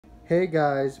Hey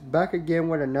guys, back again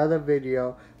with another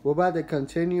video. We're about to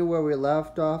continue where we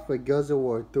left off with Guild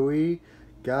War 3.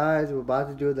 Guys, we're about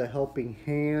to do the helping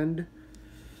hand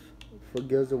for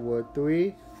Guild War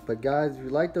 3. But guys, if you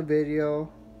like the videos,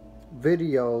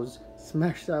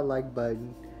 smash that like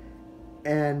button.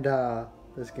 And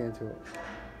let's get into it.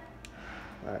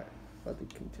 Alright, about to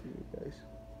continue guys.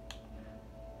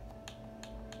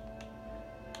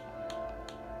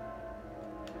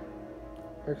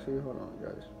 Actually, hold on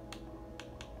guys.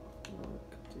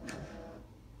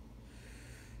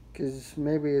 Because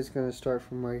maybe it's going to start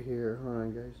from right here. Hold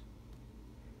on, guys.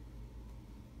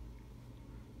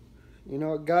 You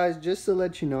know what, guys? Just to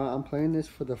let you know, I'm playing this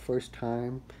for the first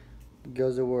time.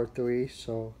 Guild War 3,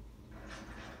 so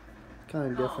it's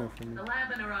kind of different for me. The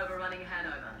Lambent are overrunning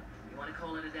Hanover. You want to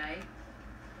call it a day?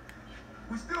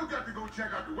 We still got to go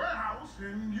check out the warehouse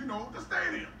and, you know, the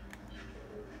stadium.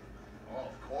 Oh,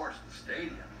 of course, the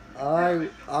stadium. I,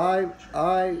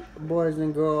 boys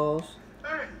and girls.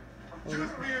 Hey, I'm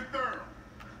just being thorough.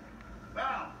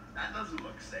 Wow, that doesn't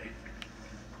look safe.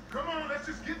 Come on, let's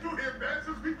just get through here fast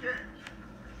as we can.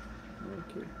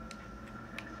 Okay.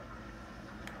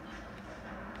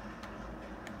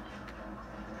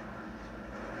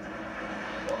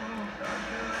 Oh, not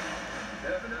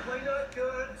good. Definitely not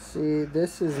good. See,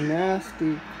 this is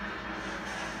nasty.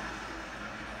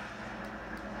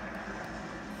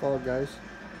 Fall guys.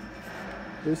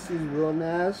 This is real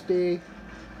nasty.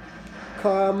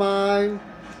 Carmine.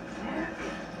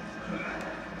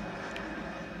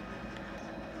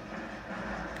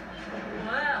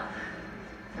 Well,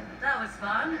 that was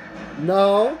fun.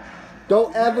 No,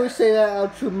 don't ever say that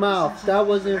out your mouth. That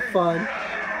wasn't fun.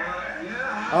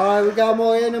 Alright, we got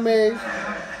more enemies.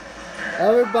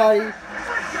 Everybody. Watch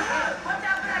out for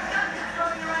that gun that's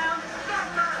throwing around.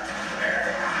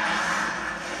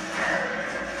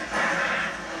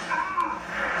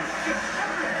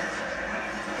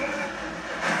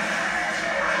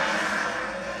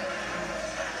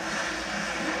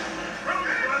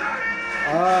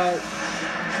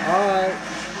 Alright.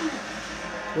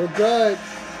 We're good.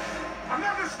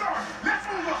 Another start. Let's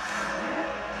move up.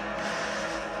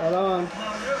 Hold on.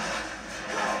 Incoming!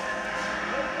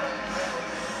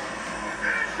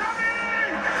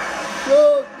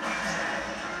 Shoot.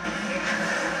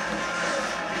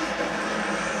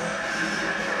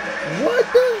 What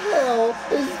the hell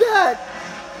is that?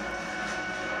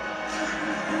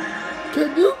 Can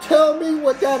you tell me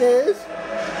what that is?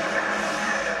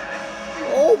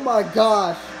 Oh my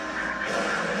gosh.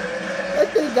 That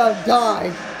thing gotta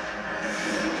die.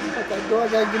 Okay, do I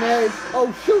got grenades?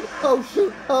 Oh shoot, oh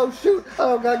shoot, oh shoot.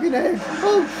 Oh, I got grenades.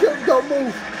 Oh shoot, don't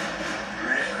move.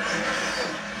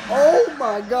 Oh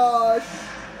my gosh.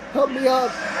 Help me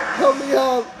up. Help me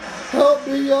up. Help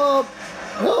me up.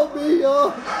 Help me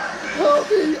up. Help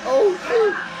me. Oh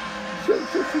shoot. Shoot,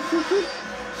 shoot, shoot, shoot, shoot.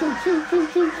 Shoot, shoot, shoot,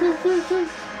 shoot, shoot, shoot, shoot.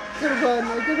 Gotta run, I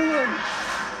gotta run.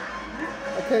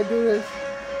 I can't do this.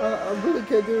 I really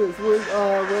can't do this.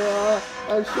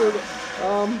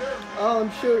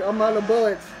 Shoot, I'm out of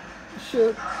bullets.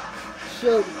 Shoot,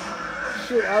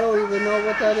 I don't even know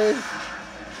what that is.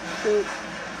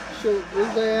 Shoot,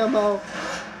 where's the ammo?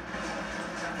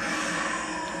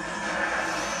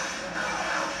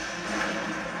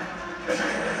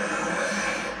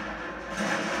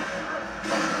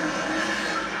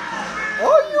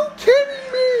 Are you kidding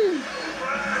me?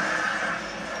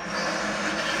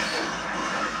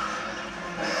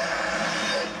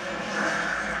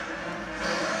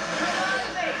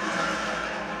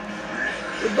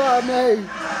 Goodbye, mate.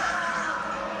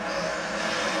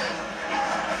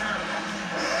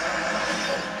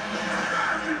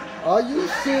 Are you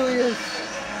serious?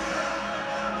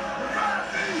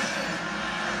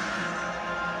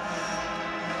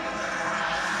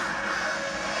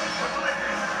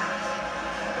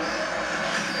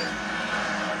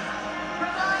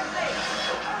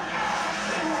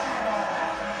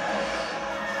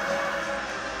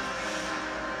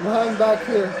 I'm back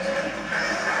here.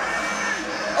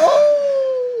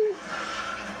 Oh!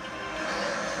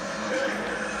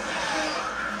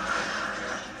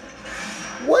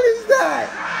 What is that?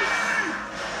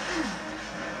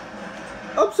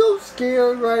 I'm so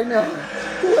scared right now.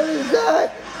 What is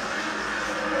that?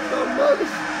 Oh, mother.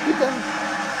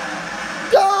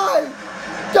 Die!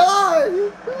 Die!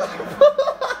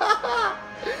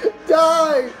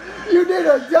 Die! You need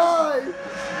to die!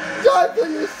 Die for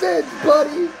your sins,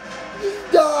 buddy!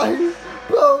 Just die!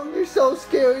 Bro, you're so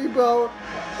scary, bro.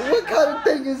 What kind of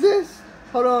thing is this?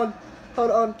 Hold on.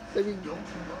 Let me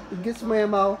get some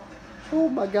ammo. Oh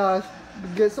my gosh.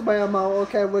 Get some ammo.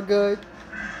 Okay, we're good.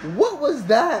 What was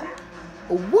that?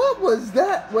 What was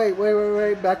that? Wait.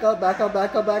 Back up.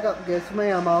 Get some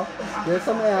ammo.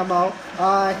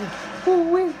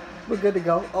 Woo-wee. We're good to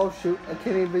go. Oh, shoot. I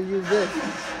can't even use this.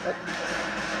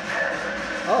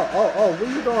 Oh. Where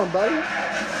you going, buddy?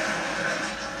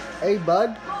 Hey,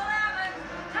 bud. Call Abbott.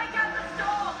 Take out the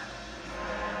store.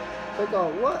 Take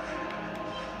out what?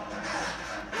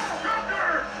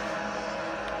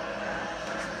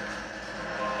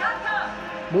 Gunter.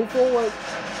 Move forward.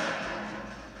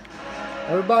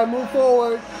 Everybody move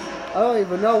forward. I don't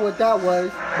even know what that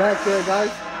was back there,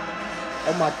 guys.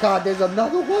 Oh my God, there's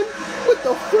another one? What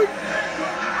the freak?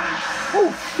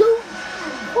 Oh shoot!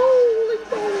 Holy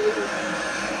moly!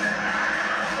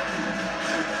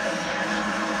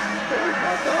 Oh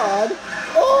my God!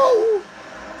 Oh!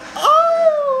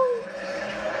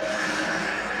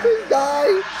 Please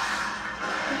die!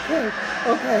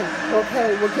 Okay,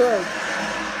 we're good.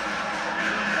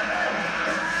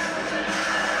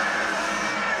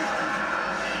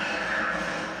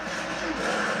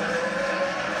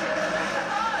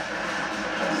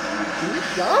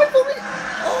 Die for me?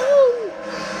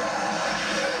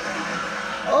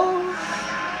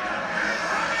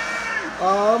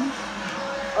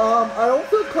 I don't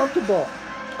feel comfortable.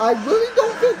 I really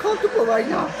don't feel comfortable right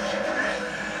now.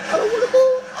 I don't want to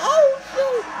move. Oh,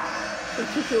 shoot.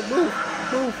 Move.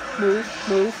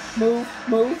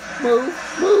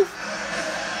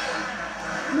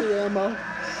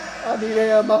 I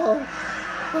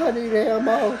need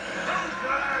ammo.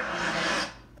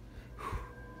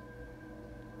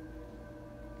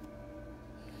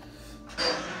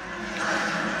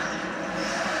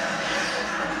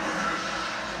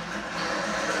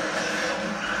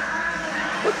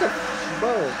 What the?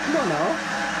 Bro, come on now.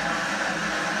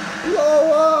 Blow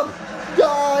up!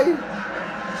 Die!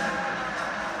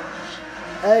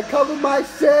 Hey, cover my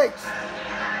 6!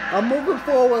 I'm moving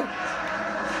forward.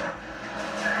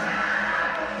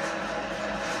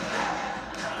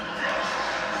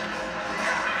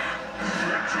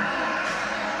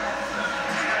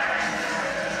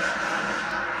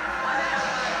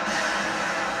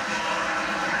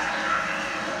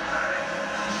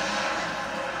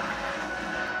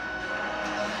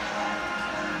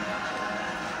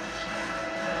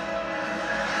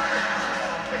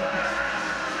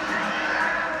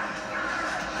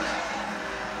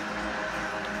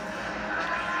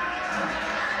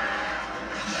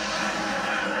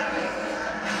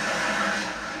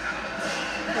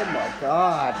 Oh my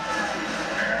God.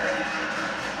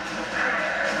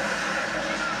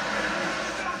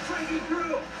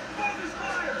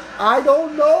 I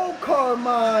don't know,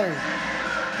 Carmine.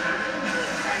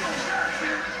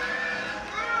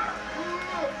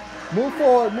 Move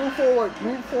forward.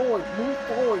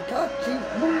 God, geez,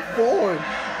 move forward.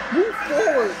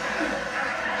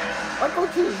 I go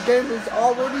to this game, there's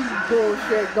already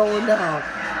bullshit going down.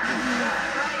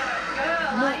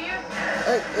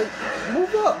 Hey,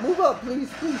 move up, please,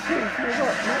 move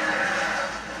up.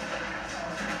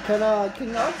 Can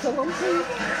y'all kill him, please?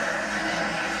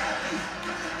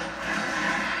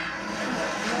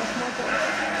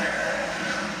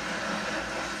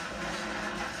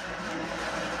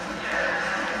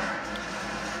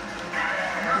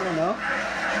 I don't know.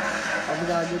 We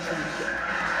gotta get to the...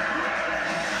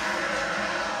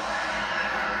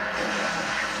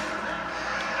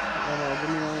 Give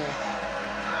me one more.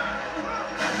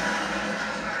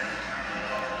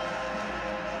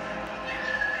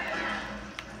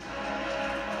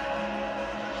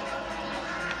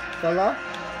 Fella,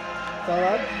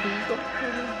 please don't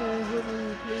kill me,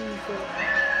 please don't.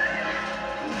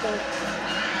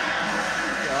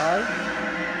 Guys.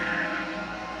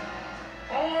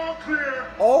 All clear.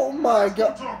 Oh my Let's go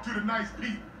God. talk to the nice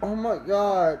people. Oh my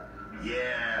God.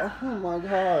 Yeah. Oh my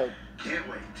God. Can't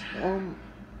wait.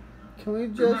 Can we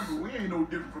just... Remember, we ain't no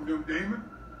different from them, Damon.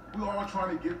 We're all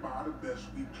trying to get by the best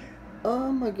we can.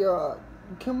 Oh my God.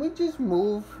 Can we just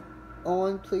move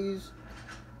on, please?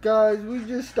 Guys, we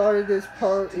just started this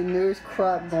part and there's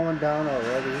crap going down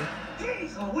already.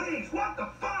 Jeez Louise, what the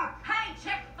fuck? Hey,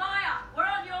 check fire. We're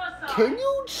on your side. Can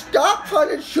you stop trying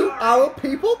to shoot our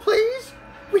people, please?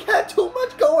 We had too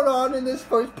much going on in this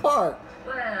first part.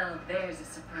 Well, there's a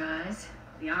surprise.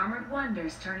 The Armored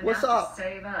Wonder's turning What's out up? to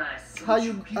save us. How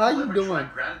you doing? Try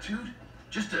gratitude?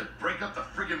 Just to break up the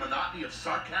friggin' monotony of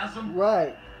sarcasm?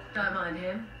 Right. Don't mind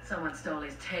him. Someone stole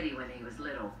his teddy when he was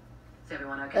little. Is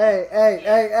everyone okay?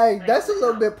 Hey, that's a Thanks.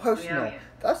 little bit We owe personal. you.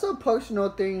 That's a personal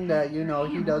thing that, he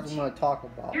doesn't want to talk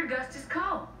about. You're Augustus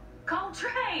Cole.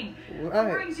 Coltrane. Right.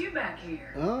 What brings you back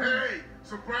here? Huh? Hey,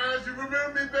 surprised you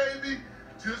remember me, baby.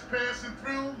 Just passing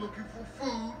through, looking for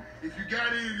food. If you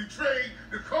got any to trade,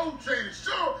 the cold trader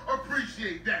sure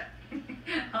appreciate that.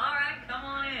 Alright, come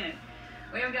on in.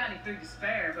 We haven't got any food to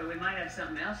spare, but we might have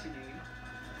something else you need.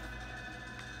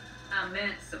 I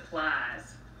meant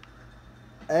supplies.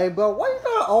 Hey, bro, why you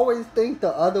gotta always think the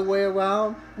other way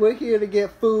around? We're here to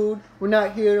get food. We're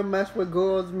not here to mess with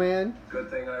girls, man. Good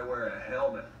thing I wear a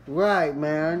helmet. Right,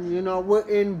 man. You know, we're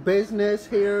in business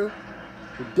here.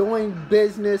 We're doing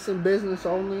business and business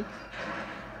only.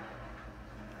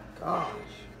 Gosh.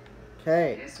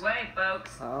 Okay. This way,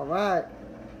 folks. All right.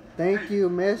 Thank you,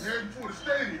 miss. Heading for the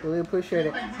stadium. Really appreciate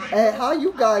it. Hey, how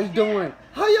you guys doing?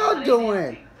 How y'all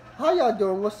doing? How y'all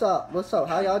doing? What's up? What's up?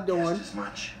 How y'all doing? Just as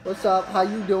much. What's up? How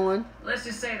you doing? Let's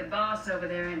just say the boss over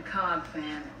there in Cog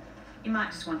fan. You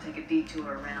might just want to take a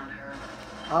detour around her.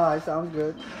 All right, sounds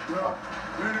good. Well,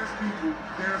 where there's people,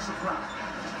 there's supply.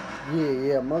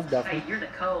 Yeah, most Hey, definitely. you're the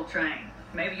coal train.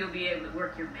 Maybe you'll be able to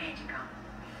work your magic on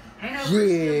it. Ain't over steal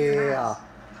your Yeah. house.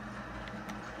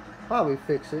 Probably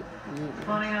fix it.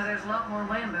 Funny how there's a lot more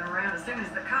lambing around as soon as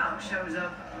the cop shows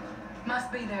up.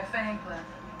 Must be their fan club.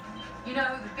 You know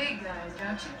who the big guy is,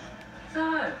 don't you?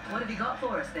 So, what have you got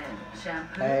for us then?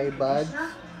 Shampoo? Hey, bud.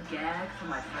 conditioner? Gag for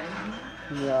my friend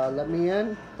here? Yeah, let me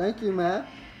in. Thank you, man.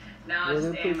 No,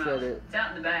 Really it's ammo. appreciate it. It's out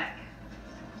in the back.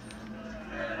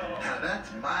 Now that's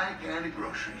my kind of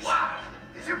groceries. Wow.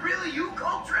 Is it really you,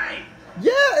 Coltrane?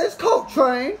 Yeah, it's Coke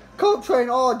Train. Coke Train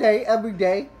all day, every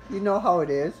day. You know how it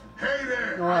is. Hey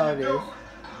there, You know how how it you is.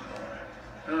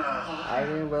 doing? I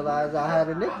didn't realize I had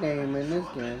a nickname in this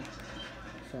game.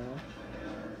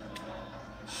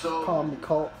 So, call me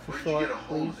Colt for where'd you short, get a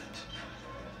hold please. of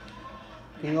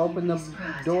it? Can you open the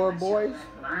Surprised door, how much boys?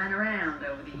 Lying around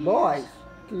over the years. Boys,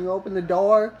 can you open the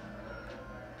door?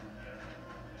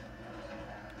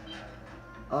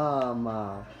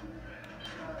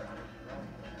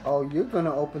 Oh, you're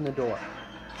gonna open the door.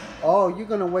 Oh, you're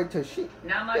gonna wait till she.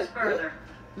 Not much further.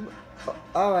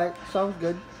 All right, sounds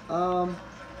good. Yo,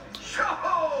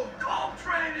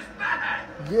 Coltrane is back.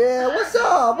 Yeah, what's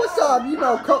up? What's up? You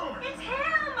know, It's him!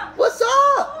 what's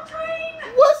up?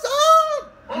 Coltrane! What's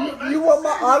up? Oh, nice You to want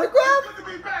my see you. autograph? It's good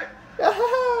to be back.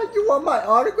 You want my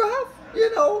autograph?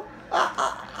 You know,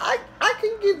 I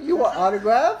can give you an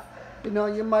autograph. You know,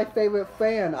 you're my favorite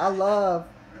fan. I love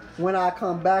when I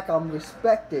come back, I'm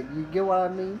respected. You get what I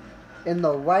mean? In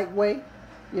the right way.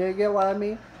 You get what I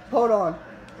mean? Hold on.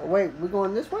 Wait, we're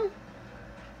going this way?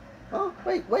 Oh,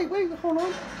 wait, hold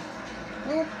on.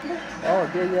 Oh,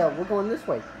 yeah, we're going this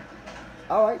way.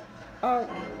 All right.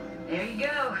 There you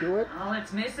go. Do it. All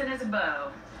it's missing is a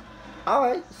bow. All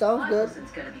right, sounds good.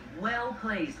 Michelson's gonna be well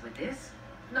pleased with this.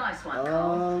 Nice one,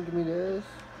 Cole. Give me this.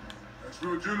 That's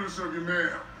real generous of you,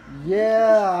 man.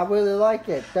 Yeah, I really like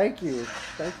it. Thank you.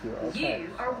 Okay. You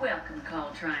are welcome,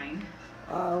 Coltrane.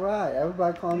 All right,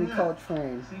 everybody call me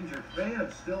Coltrane. Seems your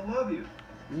fans still love you.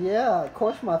 Yeah, of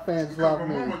course my fans You got love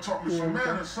my me. mama taught me You know some what I'm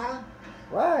saying? manners, son.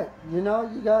 Right, you know,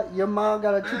 you got your mom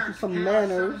got to teach you some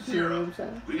manners. You know what I'm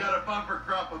saying? We got a bumper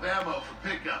crop of ammo for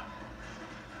pickup.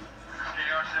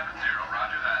 KR-70,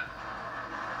 roger that.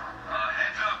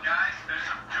 Heads up, guys. There's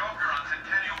some joker on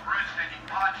Centennial Bridge taking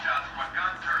pot shots from a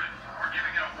gun turret. We're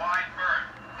giving it a wide berth.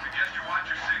 Suggest you watch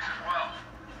your six as well.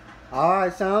 All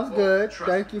right, sounds good. Trust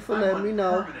Thank you for I letting want me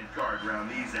know. Permanent guard around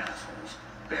these assholes.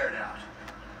 Bear it out.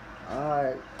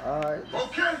 All right.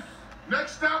 Okay,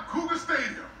 next stop, Cougar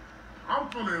Stadium. I'm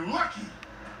feeling lucky.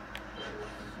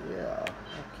 Yeah.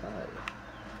 Okay.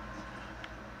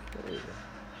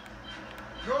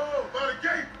 Yo, by the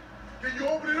gate. Can you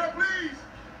open it up, please?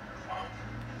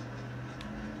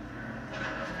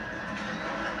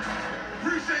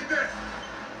 Appreciate that.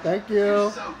 Thank You're you.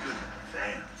 so good with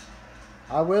fans.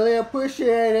 I really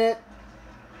appreciate it.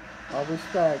 All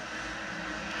respect.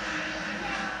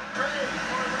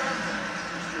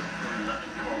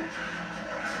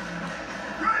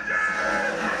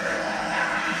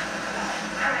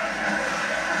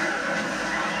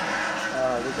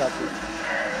 We got this.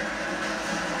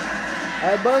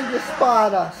 Hey, bring your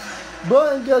spiders.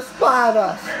 Bring your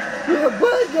spiders. Yeah,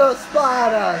 bring your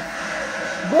spiders.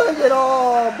 Bring it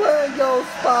all. Bring your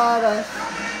spiders.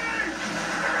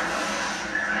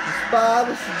 The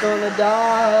spiders are gonna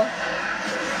die.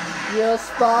 Your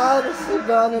spiders are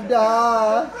gonna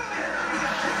die.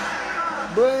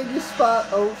 Bring your spot.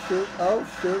 Oh shoot.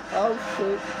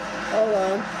 Hold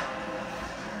on.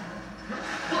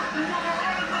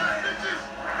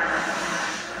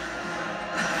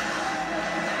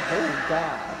 Oh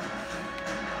God.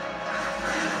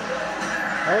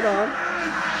 Hold on.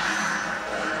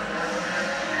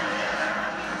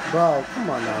 Bro, come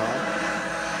on now.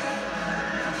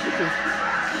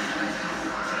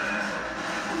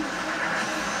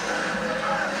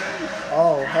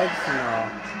 Oh, heck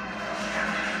no.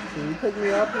 Can you pick me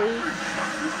up, please?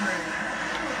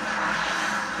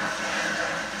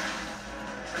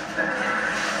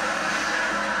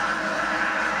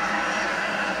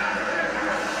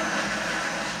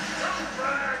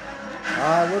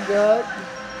 Alright, we're good.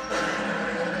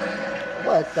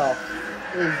 What the f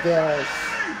is this?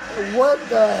 What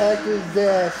the heck is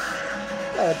this?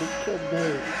 You gotta be kidding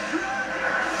me.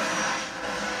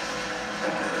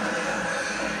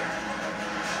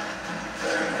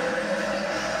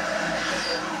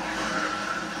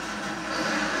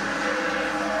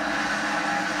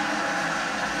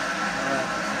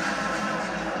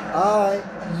 Alright,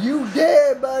 you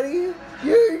dead, buddy.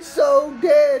 You're so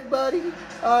dead, buddy.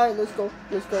 Alright, let's go.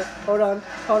 Let's go. Hold on.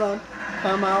 Hold on.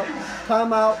 Time out.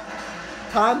 Time out.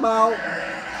 Time out.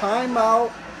 Time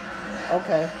out.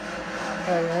 Okay.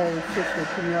 Hey, sister,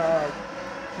 can you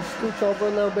scooch over a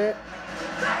little bit?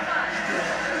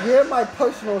 You're in my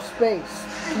personal space.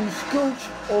 Can you scooch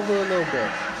over a little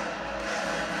bit?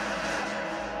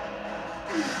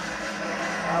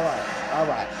 Alright.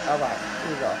 Alright. Alright.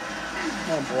 Here we go.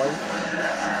 Come on, boys.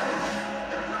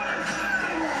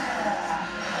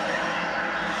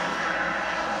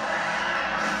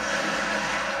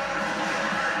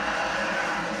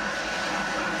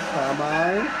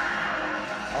 Carmine.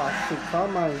 Oh shoot,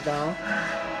 Carmine's down.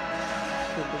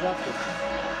 Shit, we got this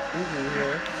easy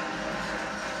here.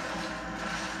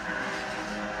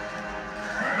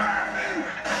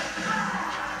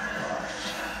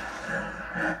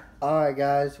 Alright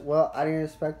guys, well I didn't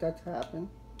expect that to happen.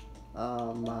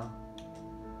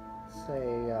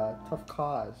 Tough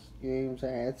cause. You know what I'm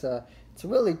saying? It's a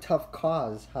really tough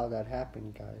cause how that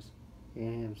happened, guys. You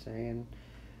know what I'm saying?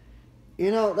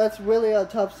 You know, that's really a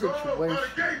tough situation.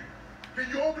 Can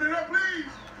you open it up,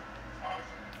 please?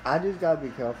 I just gotta be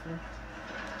careful.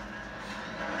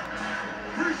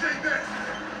 Appreciate that.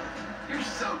 You're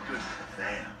so good for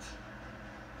fans.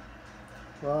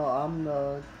 Well, I'm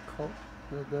the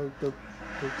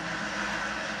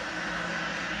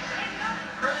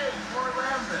Great, more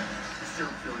Lambert. Still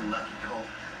feeling lucky, Cole.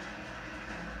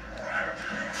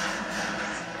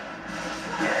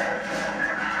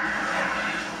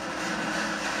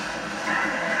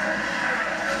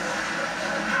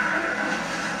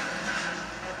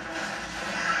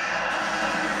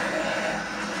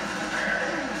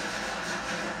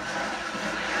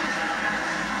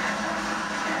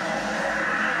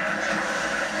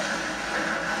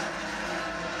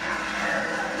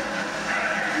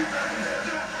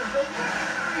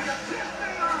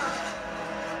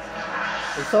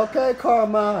 It's okay,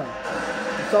 Carmine.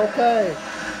 It's okay.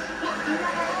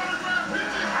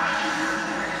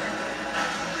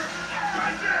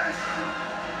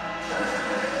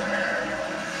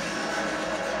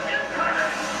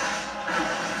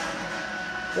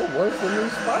 They're worse than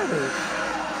these spiders.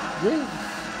 Jesus.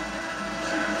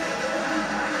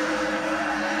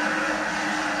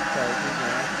 Okay, he's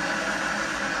on.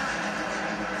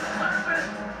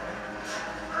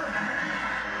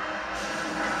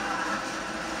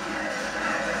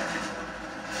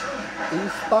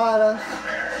 These spiders.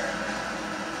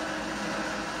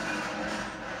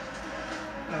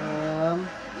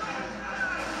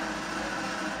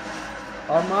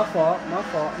 Oh, my fault. My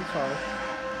fault. I'm sorry.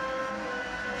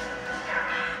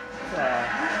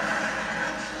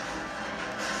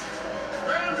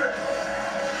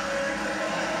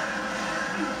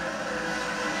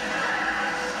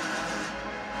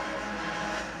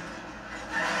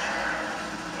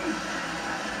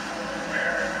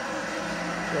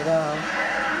 Get down.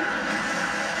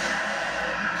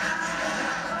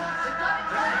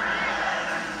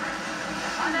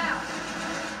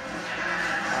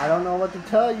 I don't know what to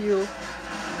tell you.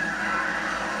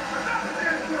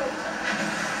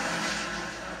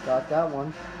 Got that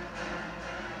one.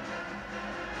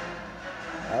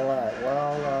 Alright,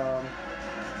 well,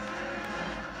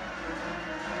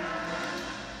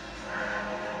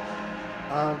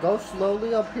 go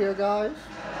slowly up here, guys.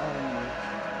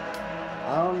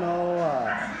 I don't know,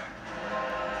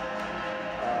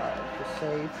 if it's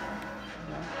safe.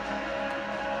 No?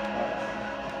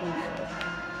 I think so.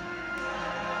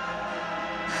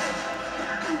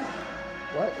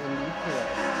 What in the hell?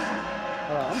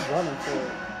 Hold on, I'm running for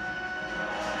it.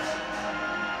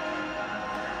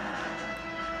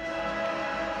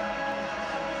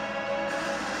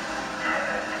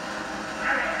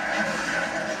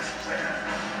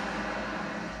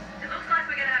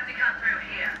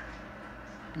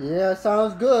 Yeah,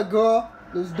 sounds good, girl.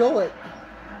 Let's do it.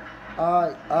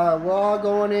 Alright, we're all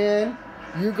going in.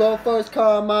 You go first,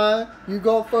 Carmine. You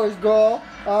go first, girl.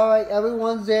 Alright,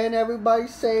 everyone's in.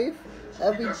 Everybody's safe.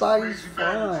 Everybody's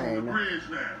fine.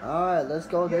 Alright, let's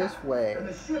go this way. And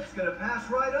the ship's gonna pass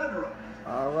right under them.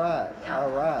 Alright,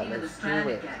 Even the let's do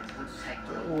stranded it. gangs would take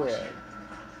the Do it.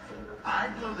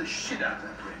 I'd blow the shit out of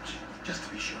that bridge, just to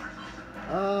be sure.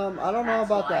 I don't know That's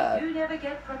about why that. you never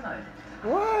get promoted.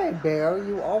 Why, Bear?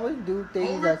 You always do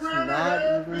things that's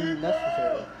not even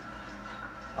necessary.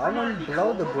 I'm gonna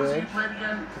blow the bridge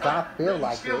because I feel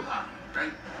like it. You know what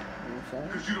I'm saying?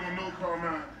 Because you don't know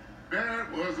Carmine.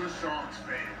 That was a Sharks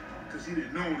fan. Because he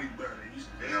didn't know any better. He's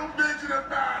still bitching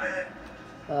about it.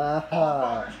 All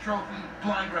father's trophy,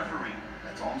 blind referee.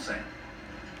 That's all I'm saying.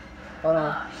 Hold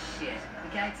on. Oh, shit.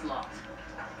 The gate's locked.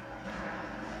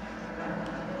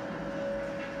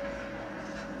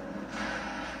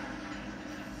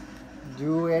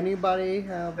 Do anybody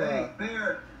have Hey,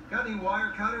 Bear, got any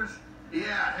wire cutters?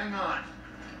 Yeah, hang on.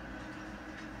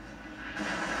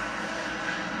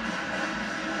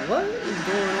 what is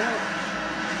going on?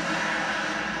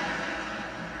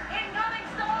 Incoming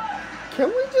storm! Can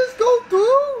we just go through?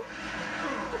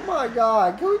 Oh my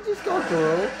god, can we just go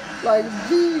through? Like,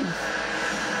 geez.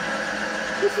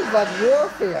 This is like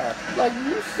warfare. Like, are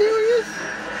you serious?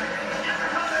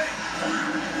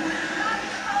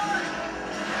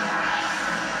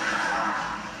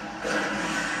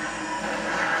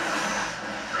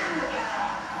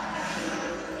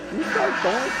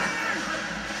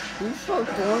 Can you start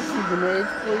throwing some grenades,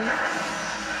 please?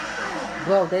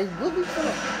 Bro, they really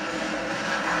suck.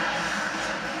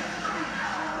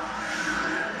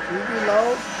 Can you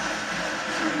reload?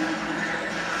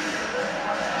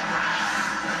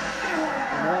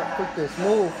 No, put this.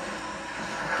 Move.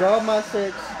 Draw my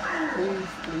 6. Please.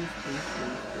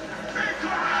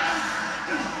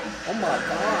 Oh my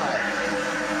god.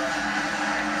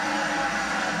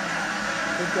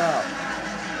 Good job.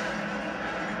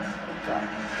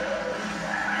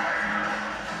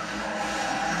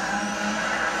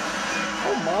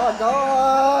 Oh my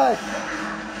gosh!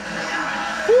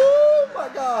 Oh my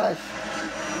gosh!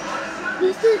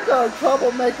 These things are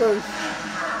troublemakers.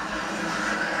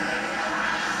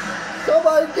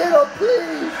 Somebody get them,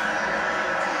 please!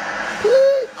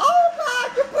 Please! Oh god,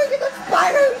 you're bringing the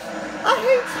spiders! I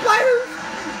hate spiders!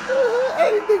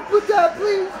 Anything but that,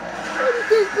 please!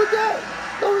 Anything but that!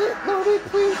 Load it,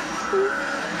 please!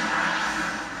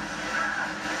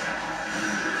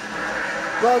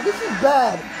 Bro, this is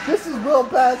bad. This is real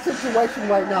bad situation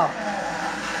right now.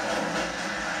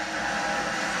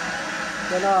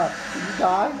 Can you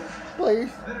die? Please?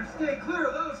 Better stay clear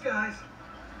of those guys.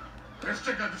 Let's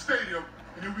check out the stadium,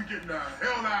 and then we get the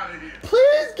hell out of here.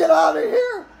 Please get out of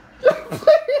here.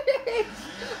 Please.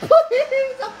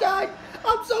 Please. I'm done.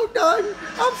 I'm so done.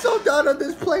 I'm so done on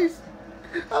this place.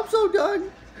 I'm so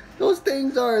done. Those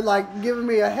things are like giving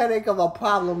me a headache of a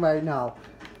problem right now.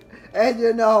 And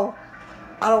you know,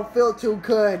 I don't feel too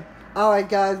good. Alright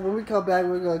guys, when we come back,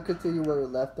 we're going to continue where we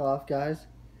left off, guys.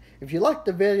 If you liked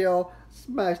the video,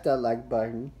 smash that like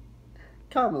button.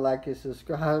 Comment, like, and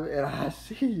subscribe. And I'll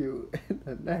see you in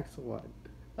the next one.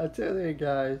 Until then,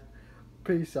 guys,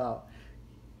 peace out.